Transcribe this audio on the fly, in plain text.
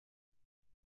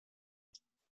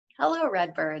Hello,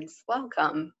 Redbirds.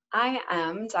 Welcome. I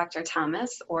am Dr.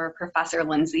 Thomas, or Professor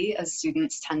Lindsey, as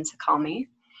students tend to call me.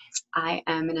 I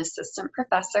am an assistant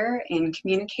professor in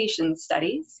communication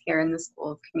studies here in the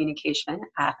School of Communication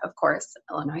at, of course,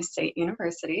 Illinois State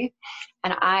University.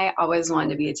 And I always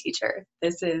wanted to be a teacher.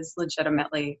 This is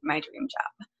legitimately my dream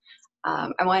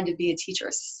job. I wanted to be a teacher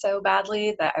so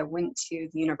badly that I went to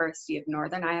the University of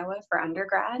Northern Iowa for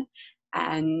undergrad,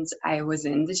 and I was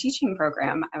in the teaching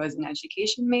program. I was an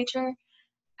education major,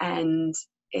 and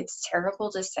it's terrible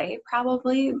to say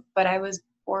probably, but I was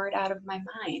bored out of my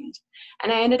mind.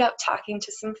 And I ended up talking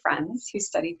to some friends who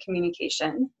studied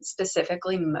communication.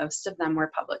 Specifically, most of them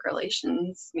were public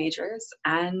relations majors,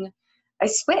 and I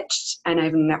switched, and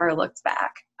I've never looked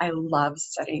back. I love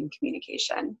studying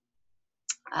communication.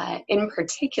 In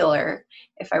particular,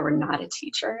 if I were not a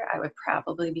teacher, I would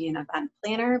probably be an event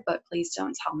planner, but please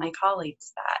don't tell my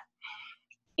colleagues that.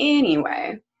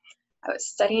 Anyway, I was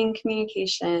studying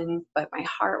communication, but my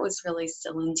heart was really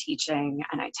still in teaching.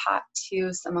 And I talked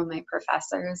to some of my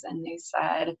professors, and they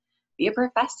said, be a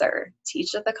professor,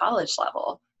 teach at the college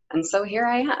level. And so here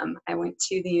I am. I went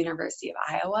to the University of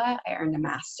Iowa. I earned a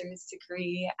master's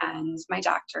degree and my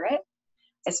doctorate.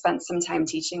 I spent some time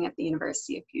teaching at the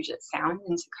University of Puget Sound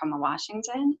in Tacoma,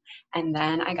 Washington, and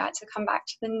then I got to come back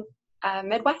to the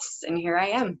Midwest, and here I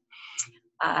am.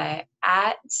 At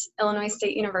Illinois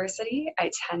State University,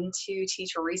 I tend to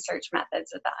teach research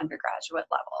methods at the undergraduate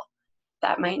level.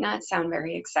 That might not sound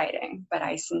very exciting, but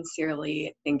I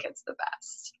sincerely think it's the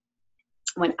best.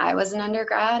 When I was an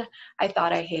undergrad, I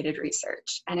thought I hated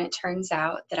research, and it turns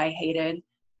out that I hated,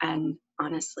 and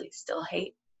honestly still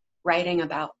hate, writing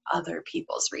about other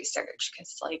people's research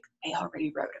because I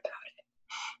already wrote about it.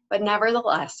 But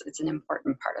nevertheless, it's an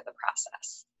important part of the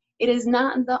process. It is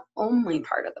not the only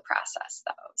part of the process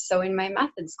though. So in my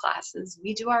methods classes,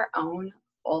 we do our own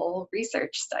full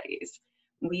research studies.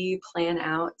 We plan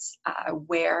out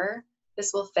where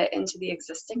this will fit into the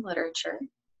existing literature,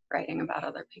 writing about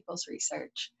other people's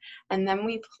research. And then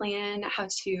we plan how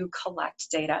to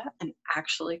collect data and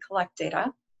actually collect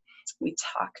data. We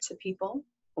talk to people,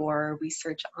 or we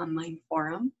search online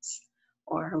forums,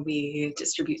 or we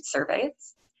distribute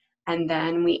surveys, and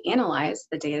then we analyze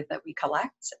the data that we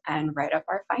collect and write up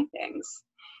our findings.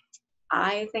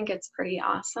 I think it's pretty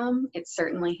awesome. It's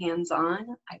certainly hands-on.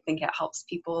 I think it helps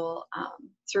people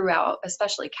throughout,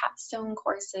 especially capstone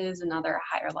courses and other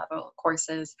higher level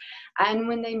courses, and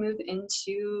when they move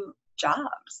into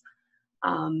jobs.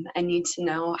 And need to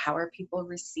know, how are people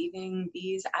receiving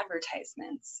these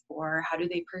advertisements, or how do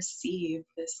they perceive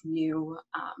this new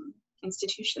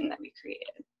institution that we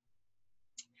created.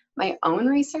 My own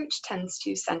research tends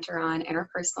to center on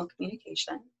interpersonal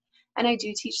communication, and I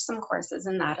do teach some courses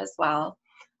in that as well.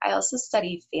 I also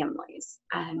study families,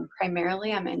 and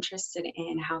primarily I'm interested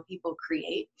in how people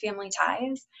create family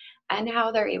ties and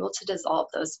how they're able to dissolve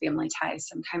those family ties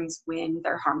sometimes when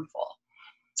they're harmful.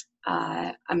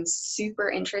 I'm super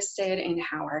interested in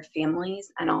how our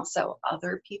families and also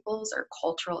other people's or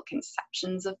cultural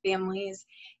conceptions of families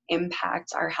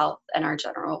impact our health and our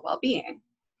general well-being.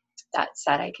 That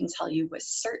said, I can tell you with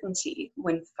certainty,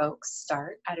 when folks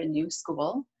start at a new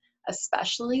school,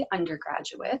 especially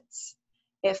undergraduates,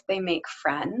 if they make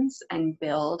friends and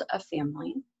build a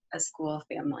family, a school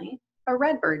family, a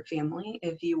Redbird family,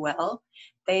 if you will,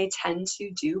 they tend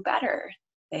to do better.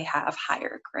 They have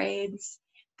higher grades.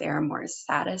 They are more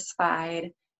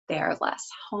satisfied, they are less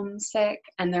homesick,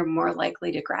 and they're more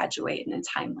likely to graduate in a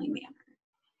timely manner.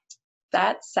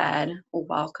 That said,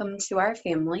 welcome to our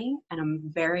family, and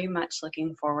I'm very much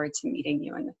looking forward to meeting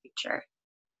you in the future.